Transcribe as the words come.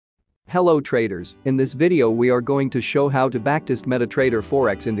Hello traders, in this video we are going to show how to backtest MetaTrader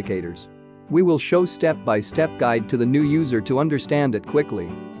Forex indicators. We will show step-by-step guide to the new user to understand it quickly.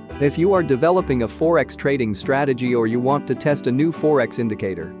 If you are developing a Forex trading strategy or you want to test a new Forex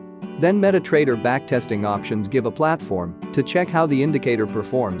indicator, then MetaTrader backtesting options give a platform to check how the indicator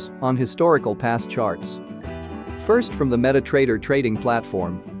performs on historical past charts. First, from the MetaTrader trading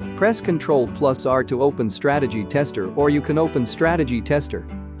platform, press Ctrl+R to open Strategy Tester, or you can open Strategy Tester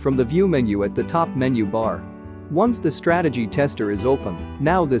from the View menu at the top menu bar. Once the Strategy Tester is open,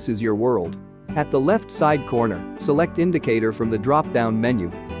 now this is your world. At the left side corner, select Indicator from the drop-down menu,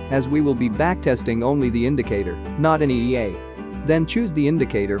 as we will be backtesting only the indicator, not any EA. Then choose the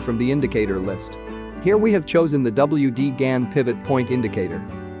indicator from the indicator list. Here we have chosen the WD Gann Pivot Point indicator.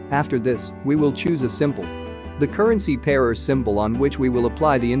 After this, we will choose a symbol, the currency pair or symbol on which we will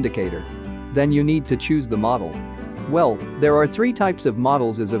apply the indicator. Then you need to choose the model. Well, there are three types of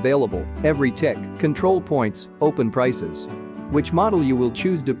models is available: every tick, control points, open prices. Which model you will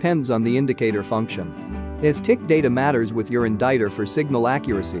choose depends on the indicator function. If tick data matters with your indicator for signal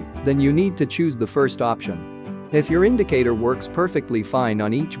accuracy, then you need to choose the first option. If your indicator works perfectly fine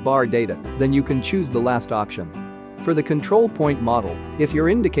on each bar data, then you can choose the last option. For the control point model, if your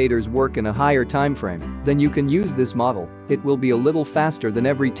indicators work in a higher time frame, then you can use this model. It will be a little faster than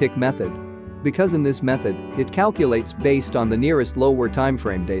every tick method, because in this method, it calculates based on the nearest lower time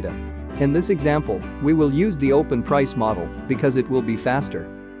frame data. In this example, we will use the open price model because it will be faster.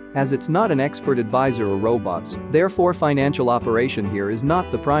 As it's not an expert advisor or robots, therefore financial operation here is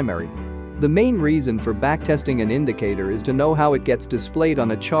not the primary. The main reason for backtesting an indicator is to know how it gets displayed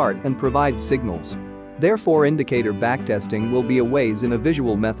on a chart and provides signals. Therefore indicator backtesting will be a ways in a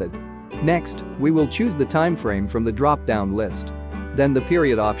visual method. Next, we will choose the time frame from the drop-down list. Then the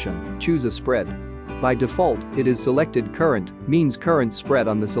period option, choose a spread. By default, it is selected current, means current spread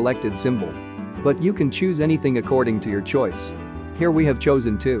on the selected symbol. But you can choose anything according to your choice. Here we have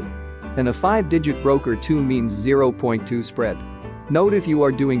chosen 2. And a 5-digit broker 2 means 0.2 spread. Note, if you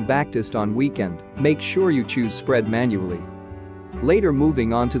are doing backtest on weekend, make sure you choose spread manually. Later,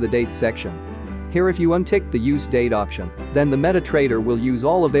 moving on to the date section. Here, if you untick the use date option, then the MetaTrader will use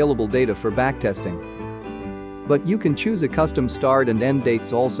all available data for backtesting. But you can choose a custom start and end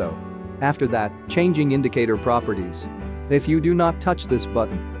dates also. After that, changing indicator properties. If you do not touch this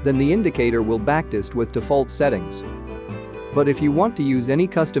button, then the indicator will backtest with default settings. But if you want to use any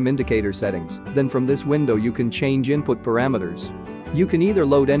custom indicator settings, then from this window you can change input parameters. You can either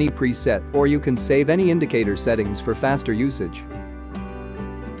load any preset or you can save any indicator settings for faster usage.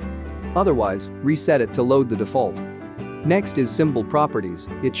 Otherwise, reset it to load the default. Next is symbol properties.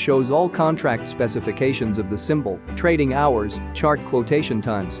 It shows all contract specifications of the symbol, trading hours, chart quotation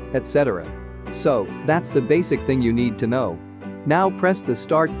times, etc. So, that's the basic thing you need to know. Now press the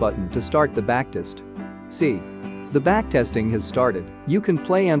start button to start the backtest. See, the backtesting has started. You can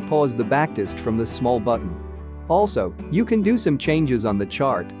play and pause the backtest from this small button. Also, you can do some changes on the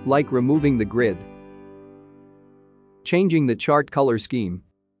chart, like removing the grid, changing the chart color scheme,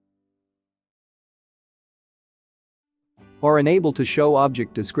 or enable to show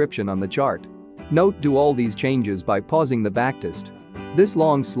object description on the chart. Note, do all these changes by pausing the backtest. This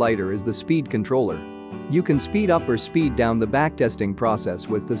long slider is the speed controller. You can speed up or speed down the backtesting process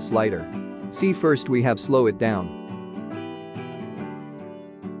with this slider. See, first we have slow it down.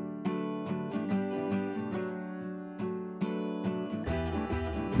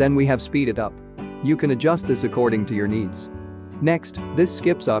 Then we have speed it up. You can adjust this according to your needs. Next, this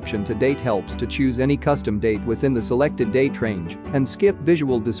skips option to date helps to choose any custom date within the selected date range and skip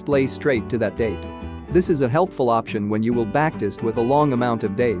visual display straight to that date. This is a helpful option when you will backtest with a long amount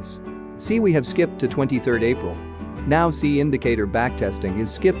of days. See, we have skipped to 23rd April. Now see, indicator backtesting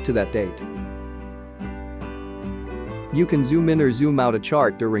is skipped to that date. You can zoom in or zoom out a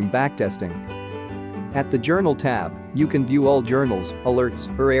chart during backtesting. At the Journal tab, you can view all journals, alerts,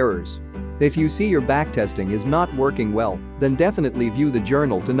 or errors. If you see your backtesting is not working well, then definitely view the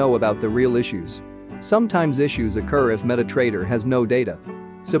journal to know about the real issues. Sometimes issues occur if MetaTrader has no data.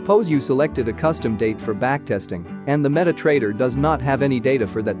 Suppose you selected a custom date for backtesting and the MetaTrader does not have any data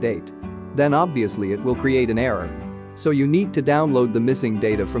for that date. Then obviously it will create an error. So you need to download the missing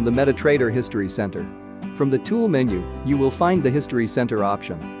data from the MetaTrader History Center. From the Tool menu, you will find the History Center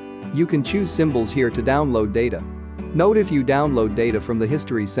option. You can choose symbols here to download data. Note, if you download data from the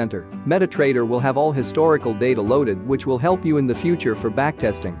History Center, MetaTrader will have all historical data loaded, which will help you in the future for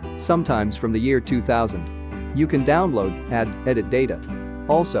backtesting, sometimes from the year 2000. You can download, add, edit data.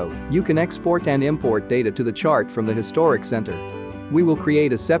 Also, you can export and import data to the chart from the Historic Center. We will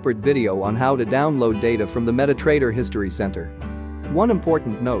create a separate video on how to download data from the MetaTrader History Center. One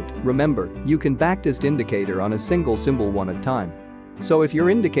important note, remember, you can backtest indicator on a single symbol one at a time. So if your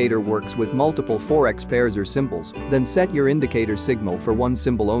indicator works with multiple forex pairs or symbols, then set your indicator signal for one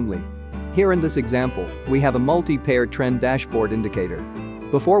symbol only. Here in this example, we have a multi-pair trend dashboard indicator.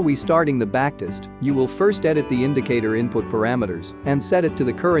 Before we starting the backtest, you will first edit the indicator input parameters and set it to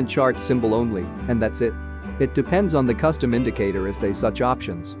the current chart symbol only, and that's it. It depends on the custom indicator if they such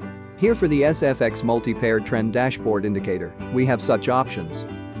options. Here for the SFX multi-pair trend dashboard indicator, we have such options.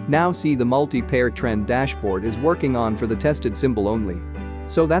 Now see the multi-pair trend dashboard is working on for the tested symbol only.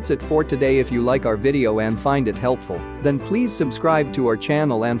 So that's it for today. If you like our video and find it helpful, then please subscribe to our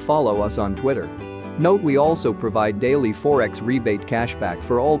channel and follow us on Twitter. Note we also provide daily Forex rebate cashback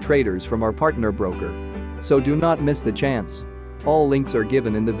for all traders from our partner broker. So do not miss the chance. All links are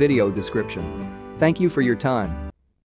given in the video description. Thank you for your time.